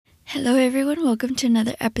Hello everyone, welcome to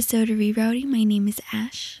another episode of Rerouting. My name is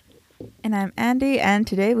Ash. And I'm Andy, and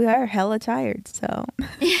today we are hella tired, so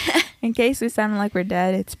in case we sound like we're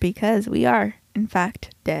dead, it's because we are, in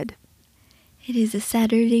fact, dead. It is a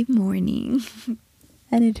Saturday morning.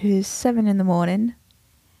 And it is 7 in the morning.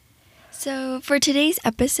 So for today's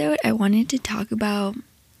episode, I wanted to talk about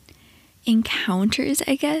encounters,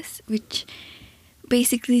 I guess, which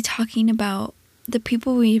basically talking about the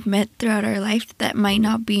people we've met throughout our life that might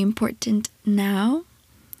not be important now.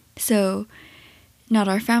 So not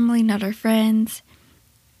our family, not our friends,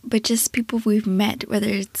 but just people we've met, whether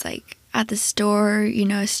it's like at the store,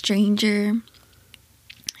 a stranger,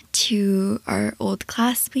 to our old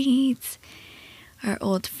classmates, our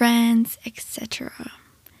old friends, etc.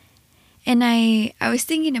 And I was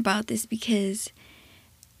thinking about this because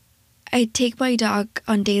I take my dog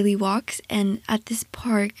on daily walks, and at this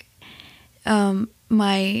park,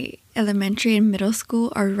 my elementary and middle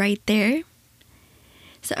school are right there.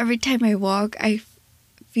 So every time I walk, I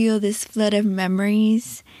feel this flood of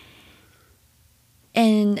memories.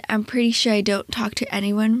 And I'm pretty sure I don't talk to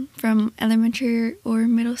anyone from elementary or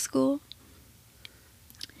middle school.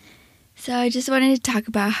 So I just wanted to talk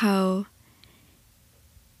about how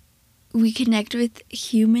we connect with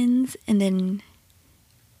humans and then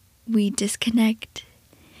we disconnect.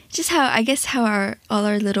 Just how all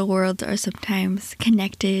our little worlds are sometimes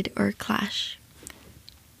connected or clash.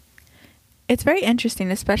 It's very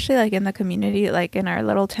interesting, especially like in the community, like in our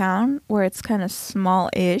little town where it's kind of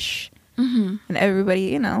small-ish. Mm-hmm. And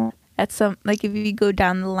everybody, at some, like if you go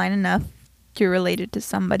down the line enough, you're related to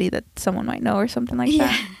somebody that someone might know or something like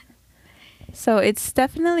that. So it's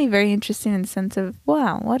definitely very interesting in the sense of,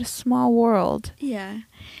 wow, what a small world. Yeah.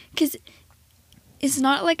 Because it's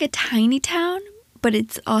not like a tiny town, but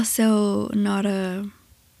it's also not a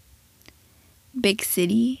big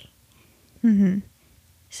city. Mm-hmm.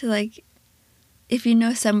 So, like, if you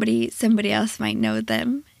know somebody else might know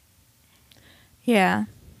them. Yeah.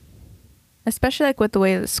 Especially, like, with the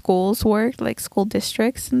way the schools work, like school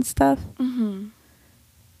districts and stuff. Mm-hmm.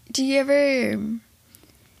 Do you ever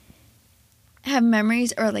have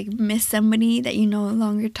memories or, like, miss somebody that you no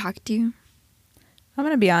longer talk to? I'm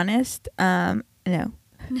going to be honest. No.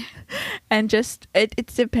 And just, it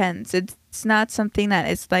depends. It's not something that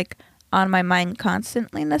is, like, on my mind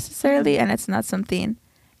constantly necessarily, and it's not something...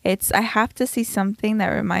 I have to see something that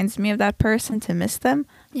reminds me of that person to miss them.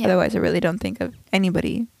 Yeah. Otherwise, I really don't think of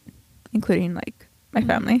anybody, including, like, my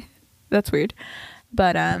family. That's weird.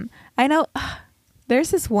 But I know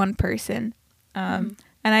there's this one person, and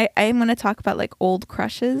I'm going to talk about, like, old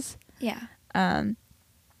crushes. Yeah.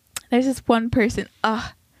 There's this one person,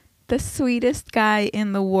 the sweetest guy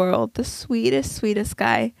in the world, the sweetest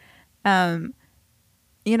guy.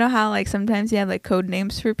 You know how, like, sometimes you have, like, code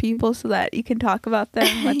names for people so that you can talk about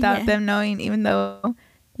them without them knowing, even though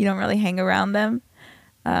you don't really hang around them.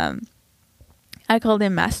 I called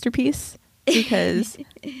him Masterpiece because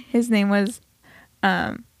his name was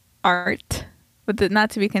Art, but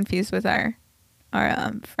not to be confused with our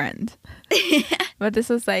friend. But this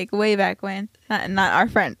was, like, way back when. Not our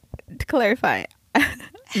friend, to clarify.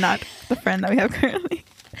 Not the friend that we have currently.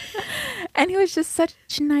 And he was just such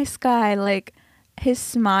a nice guy. Like, his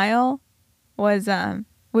smile was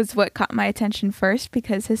what caught my attention first,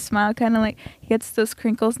 because his smile kind of, like, he gets those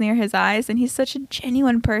crinkles near his eyes, and he's such a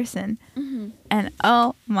genuine person. Mm-hmm. And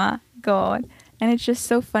oh my god, and it's just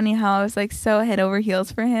so funny how I was, like, so head over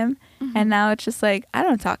heels for him. Mm-hmm. And now it's just like, I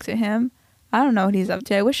don't talk to him, I don't know what he's up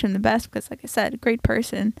to. I wish him the best because, like I said, a great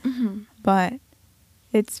person. Mm-hmm. But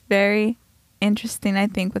it's very interesting, I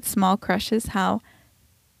think, with small crushes, how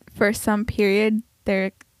for some period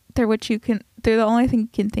they're the only thing you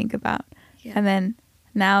can think about. Yeah. And then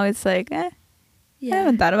now it's like, I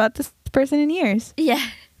haven't thought about this person in years. Yeah.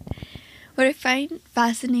 What I find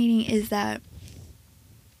fascinating is that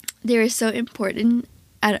they are so important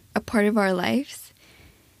at a part of our lives,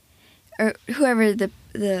 or whoever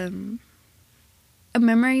a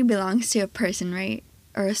memory belongs to a person, right?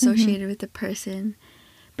 Or associated with a person.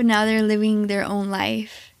 But now they're living their own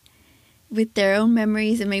life with their own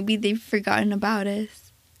memories, and maybe they've forgotten about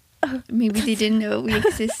us. Maybe they didn't know we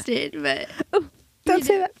existed, but... Don't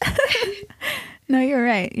say that. No, you're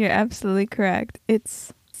right. You're absolutely correct.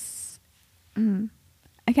 It's...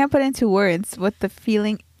 I can't put into words what the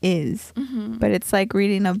feeling is, but it's like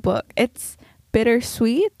reading a book. It's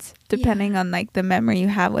bittersweet, depending on, like, the memory you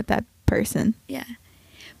have with that person. Yeah.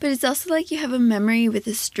 But it's also like you have a memory with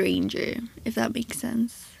a stranger, if that makes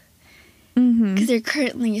sense. Because they're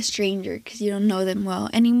currently a stranger because you don't know them well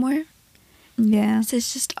anymore. Yeah. So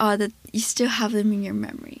it's just odd that you still have them in your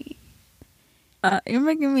memory. You're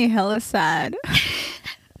making me hella sad.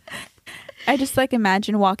 I just like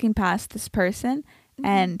imagine walking past this person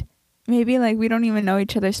and maybe like we don't even know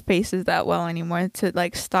each other's faces that well anymore to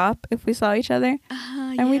like stop if we saw each other.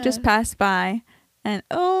 And we just pass by and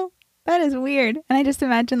oh, that is weird. And I just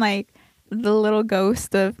imagine like the little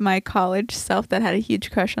ghost of my college self that had a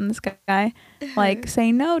huge crush on this guy, like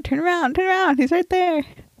saying, no, turn around, he's right there.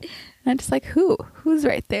 And I'm just like, who's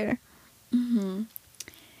right there? And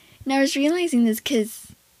I was realizing this because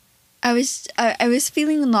I was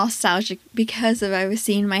feeling nostalgic because I was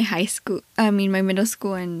seeing my my middle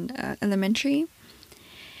school and elementary,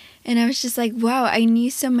 and I was just like, wow, I knew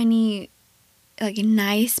so many like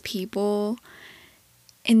nice people,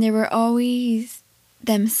 and they were always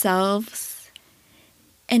themselves,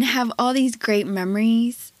 and have all these great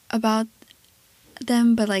memories about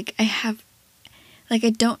them. But like I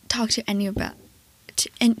don't talk to any of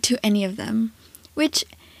them, which.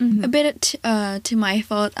 A bit to my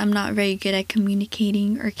fault. I'm not very good at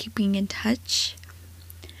communicating or keeping in touch.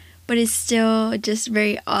 But it's still just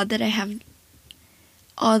very odd that I have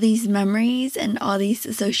all these memories and all these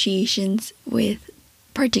associations with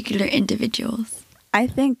particular individuals. I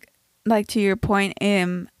think, like to your point,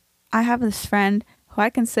 I have this friend who I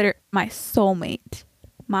consider my soulmate.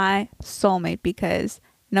 My soulmate, because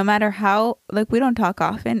no matter how, like we don't talk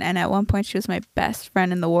often, and at one point she was my best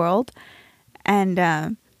friend in the world.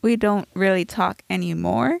 And we don't really talk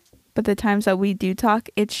anymore, but the times that we do talk,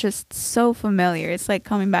 it's just so familiar. It's like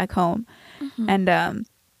coming back home. And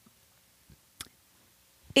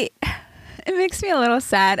it makes me a little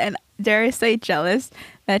sad and dare I say jealous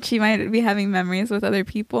that she might be having memories with other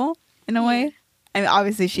people in a way. I mean,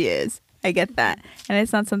 obviously she is. I get that. And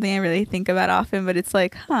it's not something I really think about often, but it's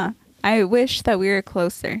like, I wish that we were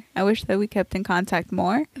closer. I wish that we kept in contact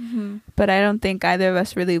more. But I don't think either of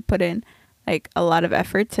us really put in like a lot of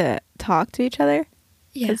effort to talk to each other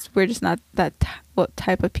because we're just not that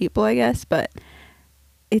type of people, I guess. But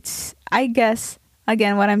it's, I guess,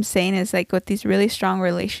 again, what I'm saying is like with these really strong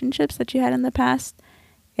relationships that you had in the past,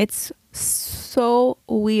 it's so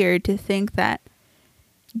weird to think that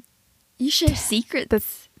you share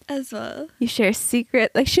secrets as well. You share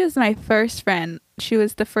secret. Like she was my first friend. She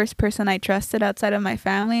was the first person I trusted outside of my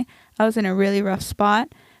family. I was in a really rough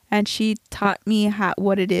spot. And she taught me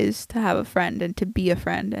what it is to have a friend and to be a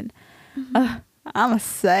friend. And I'm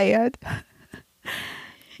sad.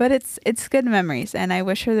 But it's good memories. And I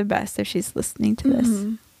wish her the best if she's listening to this.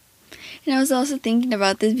 And I was also thinking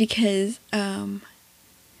about this because one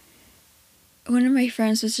of my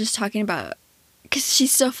friends was just talking about, because she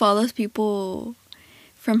still follows people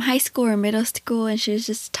from high school or middle school. And she was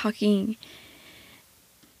just talking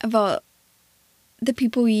about the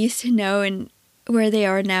people we used to know and where they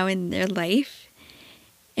are now in their life.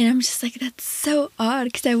 And I'm just like, that's so odd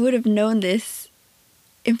because I would have known this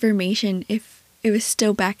information if it was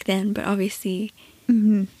still back then, but obviously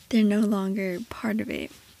they're no longer part of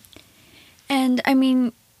it. And I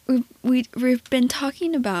mean, we've been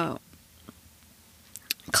talking about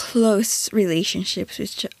close relationships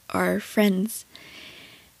with our friends,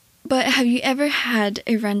 but have you ever had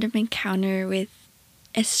a random encounter with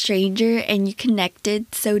a stranger and you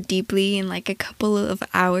connected so deeply in like a couple of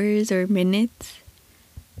hours or minutes?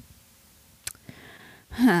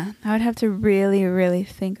 I would have to really, really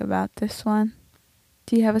think about this one.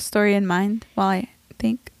 Do you have a story in mind while I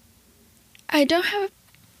think? I don't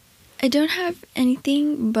have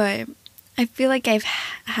anything, but I feel like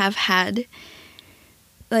have had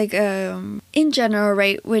like in general,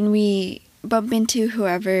 right, when we bump into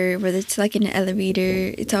whoever, whether it's like in an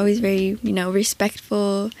elevator, it's always very,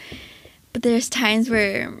 respectful. But there's times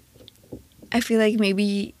where I feel like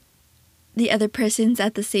maybe the other person's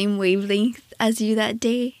at the same wavelength as you that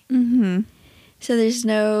day. So there's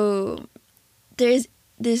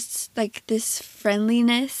like this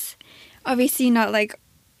friendliness. Obviously not like,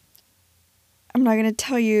 I'm not gonna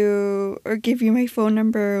tell you or give you my phone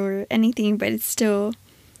number or anything, but it's still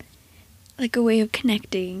like a way of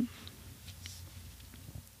connecting.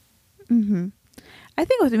 I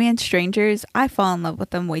think with me and strangers, I fall in love with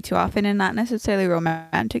them way too often and not necessarily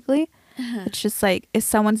romantically. It's just like, if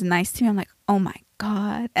someone's nice to me, I'm like, oh my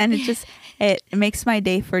God. And it makes my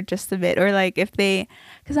day for just a bit. Or like because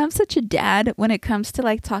I'm such a dad when it comes to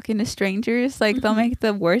like talking to strangers, like they'll make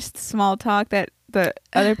the worst small talk that the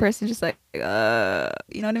other person just like, you know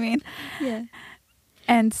what I mean? Yeah.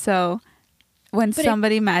 And so when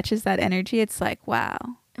somebody matches that energy, it's like, wow.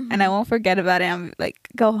 And I won't forget about it. I'm like,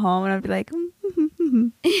 go home and I'll be like,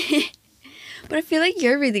 But I feel like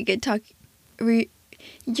you're really good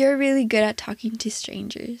you're really good at talking to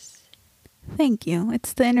strangers. Thank you.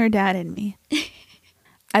 It's the inner dad in me.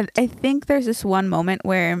 I think there's this one moment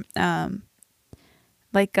where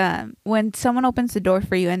like when someone opens the door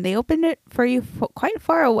for you and they open it for you quite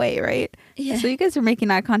far away, right? Yeah. So you guys are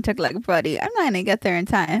making eye contact like, buddy, I'm not gonna get there in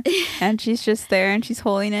time. And she's just there and she's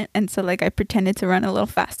holding it. And so like I pretended to run a little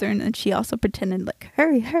faster, and then she also pretended like,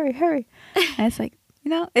 hurry, hurry, hurry. And it's like,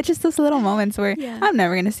 it's just those little moments where I'm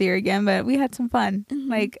never gonna see her again, but we had some fun.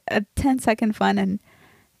 Like a 10-second fun. And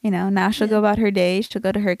now she'll go about her day, she'll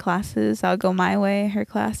go to her classes, I'll go my way, her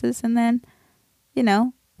classes, and then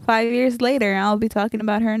 5 years later, I'll be talking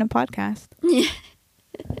about her in a podcast. Yeah.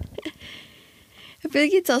 I feel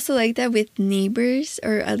like it's also like that with neighbors,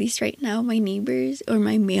 or at least right now, my neighbors or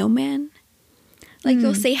my mailman. Like,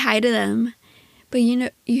 you'll say hi to them, but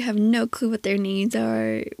you have no clue what their needs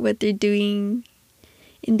are, what they're doing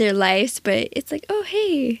in their lives, but it's like, oh,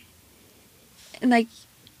 hey. And, like,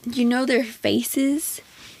 their faces,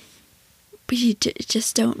 but you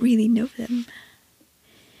just don't really know them.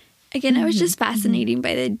 Again, I was just fascinated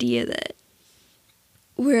by the idea that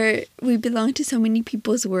we belong to so many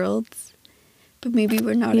people's worlds, but maybe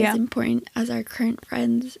we're not as important as our current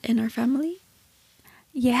friends and our family.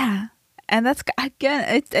 Yeah. And that's, again,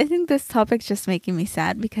 I think this topic's just making me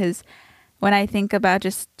sad, because when I think about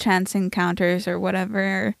just chance encounters or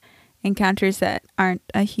whatever, encounters that aren't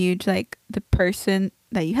a huge, like the person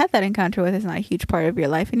that you had that encounter with is not a huge part of your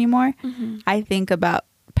life anymore, I think about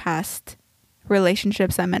past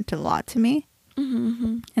relationships that meant a lot to me,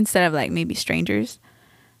 instead of like maybe strangers.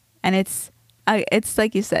 And it's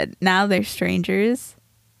like you said, now they're strangers,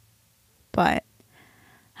 but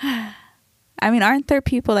I mean, aren't there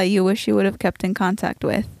people that you wish you would have kept in contact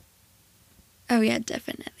with? Oh yeah,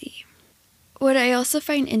 definitely. What I also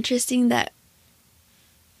find interesting, that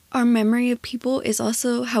our memory of people is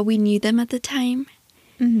also how we knew them at the time,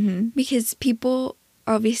 because people,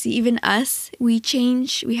 obviously, even us, we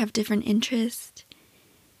change, we have different interests.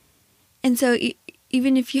 And so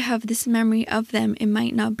even if you have this memory of them, it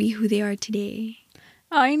might not be who they are today.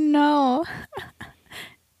 I know.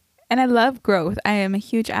 And I love growth. I am a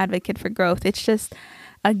huge advocate for growth. It's just,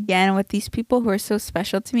 again, with these people who are so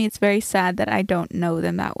special to me, it's very sad that I don't know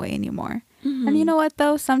them that way anymore. And you know what,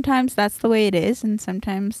 though? Sometimes that's the way it is. And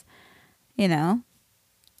sometimes,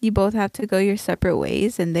 you both have to go your separate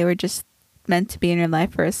ways, and they were just meant to be in your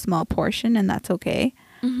life for a small portion, and that's okay.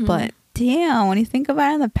 But damn, when you think about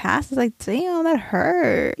it in the past, it's like, damn, that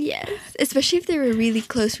hurt. Yes, especially if they were really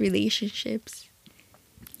close relationships.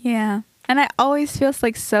 Yeah. And I always feel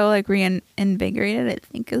like so like reinvigorated, I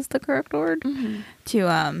think is the correct word,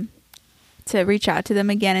 to reach out to them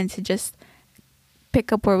again and to just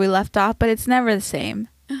pick up where we left off, but it's never the same.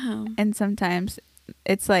 And sometimes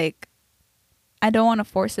it's like, I don't want to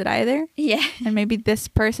force it either. Yeah. And maybe this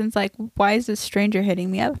person's like, why is this stranger hitting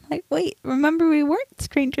me up? I'm like, wait, remember we weren't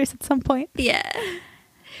strangers at some point. Yeah.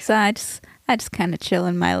 So I just kind of chill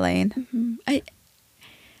in my lane. I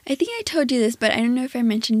think I told you this, but I don't know if I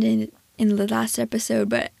mentioned it in the last episode,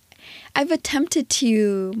 but I've attempted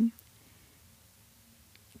to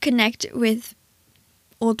connect with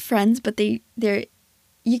old friends, but they're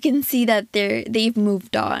you can see that they've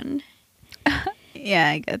moved on. Yeah,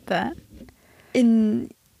 I get that.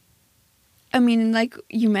 I mean, like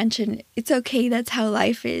you mentioned, it's okay, that's how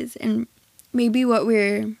life is. And maybe what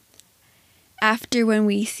we're after when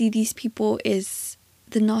we see these people is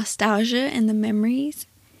the nostalgia and the memories.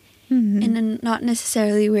 And then not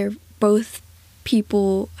necessarily where both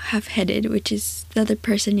people have headed, which is the other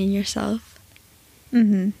person in yourself.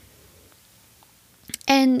 And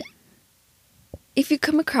if you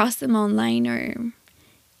come across them online or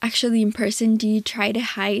actually in person, do you try to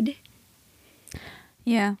hide?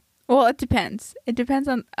 Yeah. Well, it depends. It depends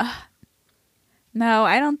on... no,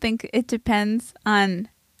 I don't think it depends on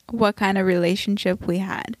what kind of relationship we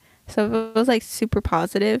had. So if it was like super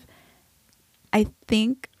positive, I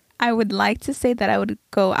think I would like to say that I would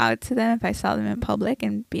go out to them if I saw them in public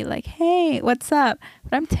and be like, hey, what's up?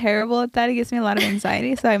 But I'm terrible at that. It gives me a lot of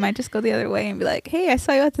anxiety. So I might just go the other way and be like, hey, I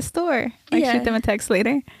saw you at the store. Like, shoot them a text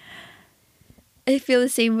later. I feel the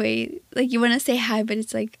same way. Like, you want to say hi, but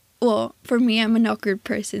it's like, well, for me, I'm an awkward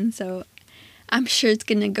person. So I'm sure it's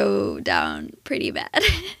going to go down pretty bad.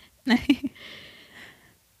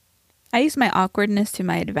 I use my awkwardness to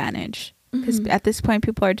my advantage. Because at this point,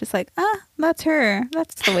 people are just like, that's her.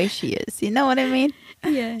 That's the way she is. You know what I mean?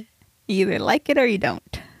 Yeah. You either like it or you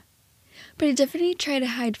don't. But I definitely try to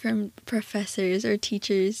hide from professors or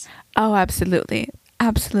teachers. Oh, absolutely.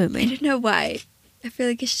 Absolutely. I don't know why. I feel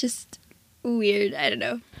like it's just weird. I don't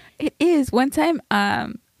know. It is. One time,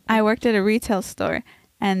 I worked at a retail store.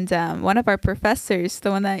 And one of our professors,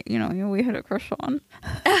 the one that, we had a crush on.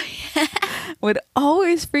 Oh, yeah. would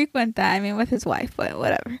always frequent that. I mean, with his wife, but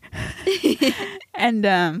whatever.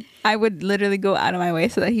 And I would literally go out of my way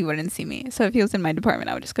so that he wouldn't see me. So if he was in my department,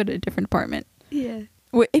 I would just go to a different department. Yeah.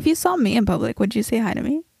 If you saw me in public, would you say hi to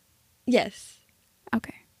me? Yes.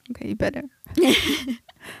 Okay, you better.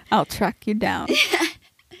 I'll track you down.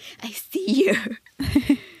 I see you.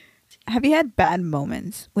 Have you had bad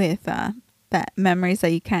moments with that memories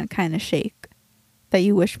that you can't kind of shake, that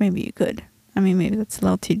you wish maybe you could? I mean, maybe that's a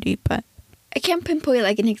little too deep, but I can't pinpoint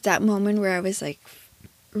like an exact moment where I was like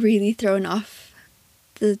really thrown off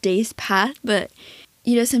the day's path, but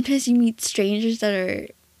you know, sometimes you meet strangers that are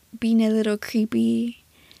being a little creepy,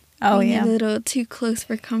 being a little too close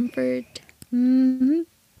for comfort. Mm-hmm.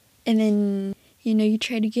 And then, you know, you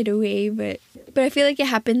try to get away, but I feel like it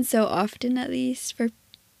happens so often, at least for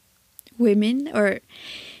women, or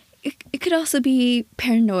it could also be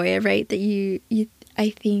paranoia, right? That you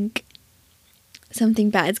I think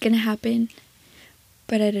something bad's gonna happen,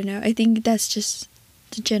 but I don't know. I think that's just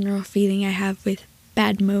the general feeling I have with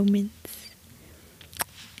bad moments.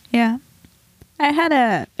 Yeah. I had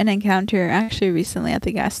an encounter actually recently at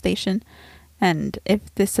the gas station, and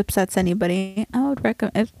if this upsets anybody, I would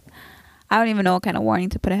recommend. I don't even know what kind of warning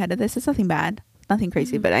to put ahead of this. It's nothing bad, nothing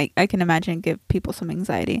crazy, but I can imagine it give people some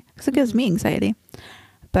anxiety, because it gives me anxiety.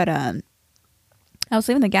 But I was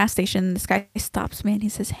leaving the gas station. This guy stops me and he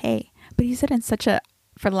says, "Hey," but he said in such a,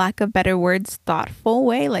 for lack of better words, thoughtful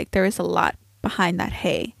way. Like there was a lot behind that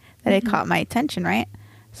 "hey" that it caught my attention, right?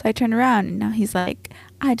 So I turned around and now he's like,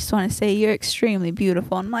 "I just want to say you're extremely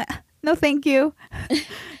beautiful." And I'm like, "No, thank you."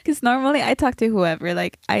 Because normally I talk to whoever.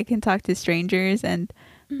 Like I can talk to strangers and,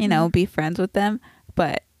 you know, be friends with them.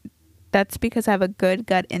 But that's because I have a good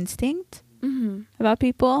gut instinct about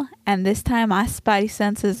people. And this time my spidey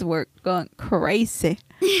senses were going crazy.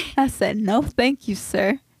 I said, "No, thank you,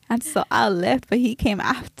 sir." And so I left, but he came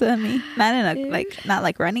after me. Not in a, like, not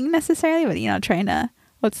like running necessarily, but, you know, trying to,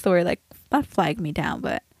 what's the word? Like, not flag me down,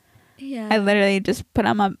 but Yeah. I literally just got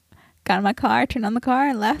in my car, turned on the car,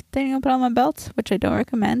 and left. Didn't even put on my belt, which I don't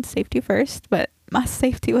recommend. Safety first, but my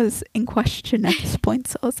safety was in question at this point.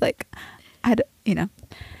 So I was like, you know,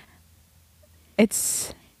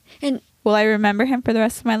 it's. And will I remember him for the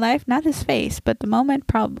rest of my life? Not his face, but the moment,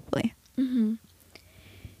 probably.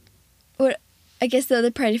 What I guess the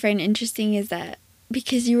other part I find interesting is that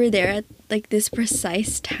because you were there at like this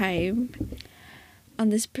precise time, on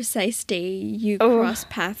this precise day, you cross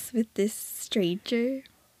paths with this stranger.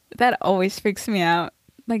 That always freaks me out.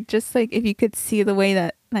 Like, just like if you could see the way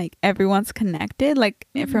that like everyone's connected, like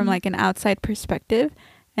from like an outside perspective,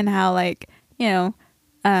 and how like, you know,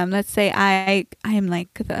 let's say I am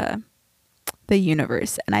like the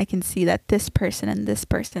universe, and I can see that this person and this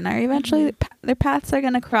person are eventually their paths are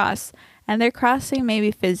gonna cross, and they're crossing maybe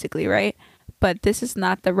physically, right? But this is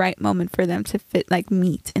not the right moment for them to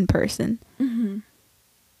meet in person.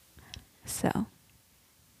 So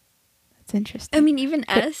that's interesting. I mean, even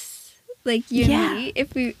us, like you and me,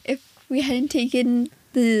 if we hadn't taken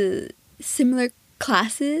the similar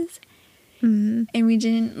classes and we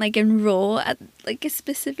didn't like enroll at like a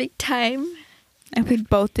specific time, and we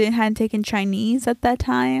both hadn't taken Chinese at that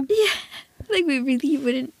time. Yeah, like we really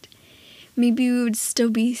wouldn't. Maybe we would still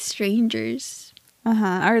be strangers.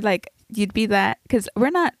 Or like you'd be that, because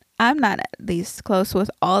I'm not at least close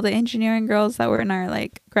with all the engineering girls that were in our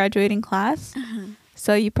like graduating class.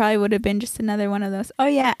 So you probably would have been just another one of those. "Oh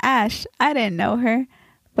yeah, Ash. I didn't know her,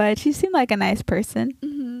 but she seemed like a nice person."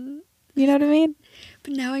 You know what I mean?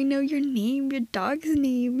 But now I know your name, your dog's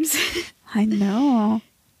names. I know.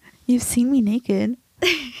 You've seen me naked.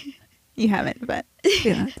 You haven't, but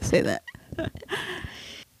you don't have to say that.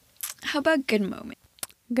 How about good moments?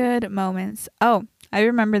 Good moments. Oh, I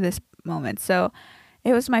remember this moment. So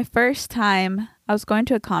it was my first time. I was going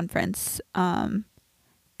to a conference, and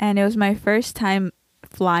it was my first time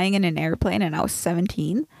flying in an airplane, and I was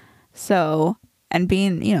 17. So, and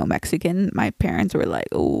being, you know, Mexican, my parents were like,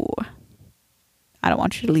 "Oh, I don't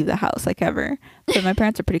want you to leave the house like ever." But my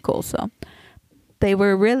parents are pretty cool, so they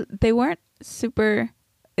weren't super.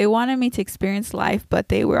 They wanted me to experience life, but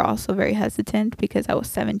they were also very hesitant because I was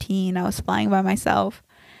 17. I was flying by myself,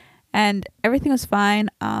 and everything was fine.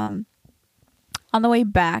 On the way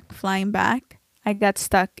back, flying back, I got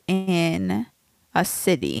stuck in a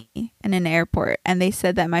city, in an airport, and they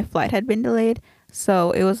said that my flight had been delayed.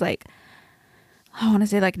 So it was like, I want to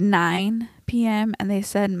say like 9 p.m. and they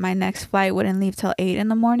said my next flight wouldn't leave till 8 in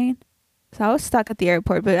the morning. So I was stuck at the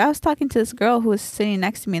airport, but I was talking to this girl who was sitting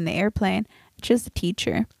next to me in the airplane. She was a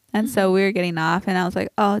teacher. And so we were getting off, and I was like,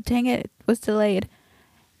 "Oh, dang it was delayed.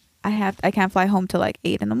 I can't fly home till like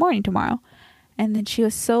 8 in the morning tomorrow." And then she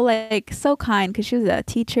was so kind, because she was a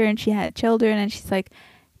teacher and she had children, and she's like,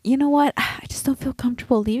 you know what? I just don't feel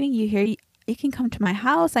comfortable leaving you here. You can come to my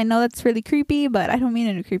house. I know that's really creepy, but I don't mean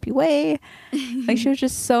it in a creepy way. Like, she was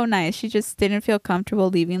just so nice. She just didn't feel comfortable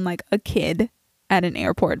leaving like a kid at an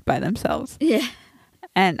airport by themselves. Yeah.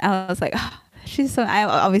 And I was like, oh, she's so,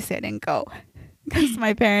 obviously I didn't go, because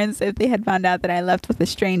my parents, if they had found out that I left with a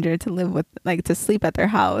stranger to live with, like, to sleep at their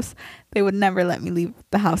house, they would never let me leave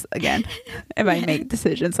the house again if I make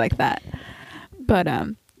decisions like that. But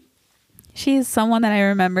she's someone that I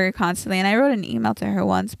remember constantly, and I wrote an email to her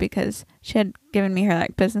once because she had given me her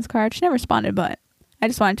like business card. She never responded, but I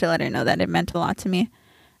just wanted to let her know that it meant a lot to me,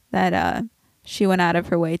 that she went out of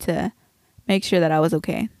her way to make sure that I was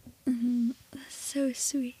okay. Mm-hmm. That's so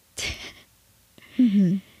sweet.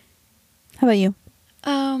 Mm-hmm. How about you?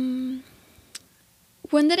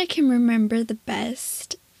 One that I can remember the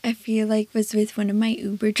best, I feel like, was with one of my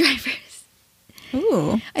Uber drivers.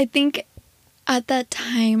 Ooh. I think at that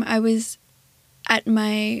time I was at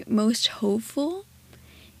my most hopeful,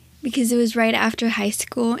 because it was right after high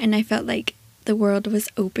school and I felt like the world was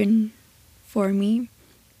open for me.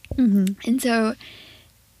 Mm-hmm. And so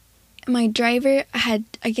my driver had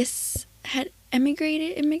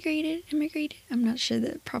immigrated. I'm not sure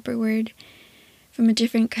the proper word, from a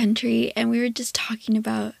different country. And we were just talking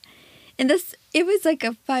about, and it was like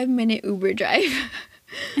a 5-minute Uber drive,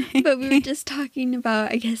 but we were just talking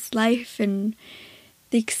about, I guess, life and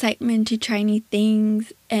the excitement to try new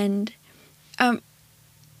things. And I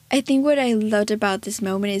think what I loved about this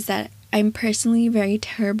moment is that I'm personally very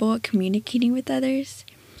terrible at communicating with others,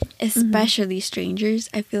 especially strangers.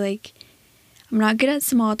 I feel like I'm not good at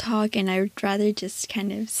small talk, and I would rather just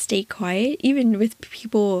kind of stay quiet, even with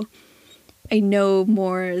people I know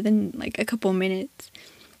more than like a couple minutes.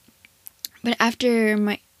 But after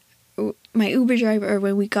my Uber driver, or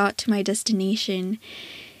when we got to my destination,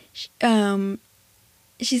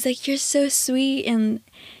 she's like, "You're so sweet," and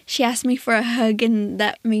she asked me for a hug, and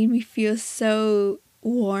that made me feel so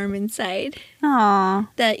warm inside. Aww.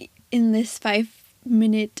 That in this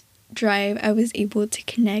 5-minute drive, I was able to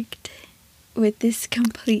connect with this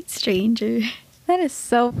complete stranger. That is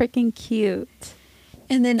so freaking cute.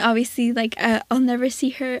 And then obviously, like, I'll never see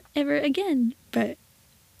her ever again, but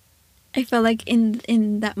I felt like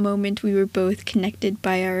in that moment we were both connected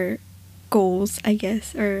by our goals, I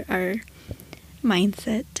guess, or our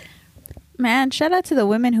mindset. Man, shout out to the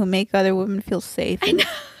women who make other women feel safe. I know.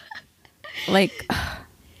 Like,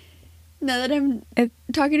 now that I'm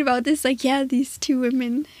talking about this, like, yeah, these two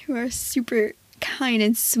women who are super kind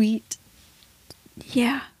and sweet.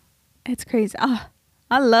 Yeah, it's crazy. Oh,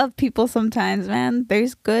 I love people sometimes, man.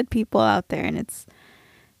 There's good people out there, and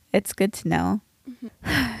it's good to know.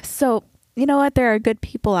 Mm-hmm. So, you know what? There are good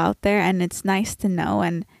people out there, and it's nice to know.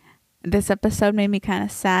 And this episode made me kind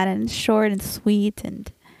of sad and short and sweet,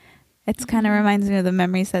 and it's kind of reminds me of the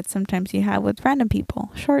memories that sometimes you have with random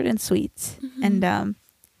people, short and sweet. Mm-hmm. And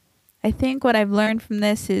I think what I've learned from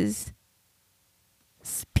this is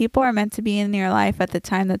people are meant to be in your life at the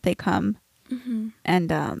time that they come. Mm-hmm.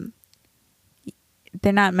 And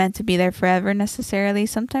they're not meant to be there forever necessarily.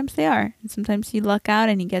 Sometimes they are. And sometimes you luck out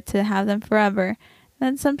and you get to have them forever. And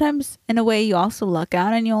then sometimes, in a way, you also luck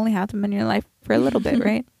out and you only have them in your life for a little bit,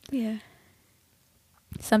 right? Yeah.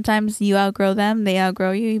 Sometimes you outgrow them, they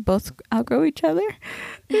outgrow you, you both outgrow each other.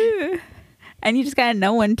 And you just gotta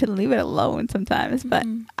know when to leave it alone sometimes. But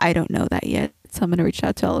I don't know that yet. So I'm gonna reach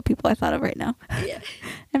out to all the people I thought of right now. Yeah.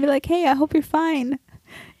 And be like, hey, I hope you're fine.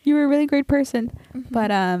 You were a really great person. Mm-hmm.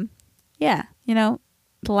 But yeah, you know,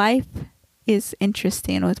 life is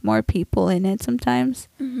interesting with more people in it sometimes.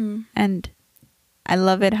 Mm-hmm. And I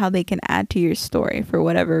love it how they can add to your story for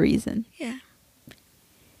whatever reason. Yeah.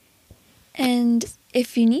 And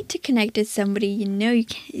if you need to connect with somebody, you know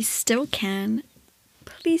you still can,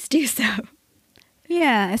 please do so.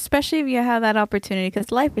 Yeah, especially if you have that opportunity,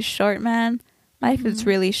 because life is short, man. Life is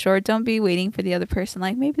really short. Don't be waiting for the other person.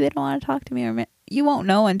 Like, maybe they don't want to talk to me, or you won't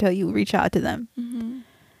know until you reach out to them. Mm-hmm.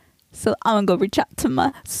 So I'm gonna go reach out to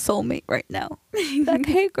my soulmate right now. Like,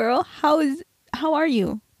 hey girl, how are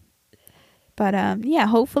you? But yeah,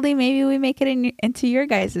 hopefully maybe we make it into your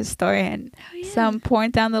guys' story, and some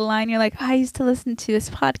point down the line you're like, oh, I used to listen to this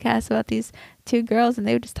podcast about these two girls and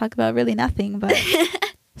they would just talk about really nothing but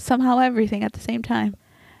somehow everything at the same time.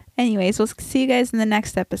 Anyways, we'll see you guys in the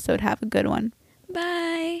next episode. Have a good one. Bye.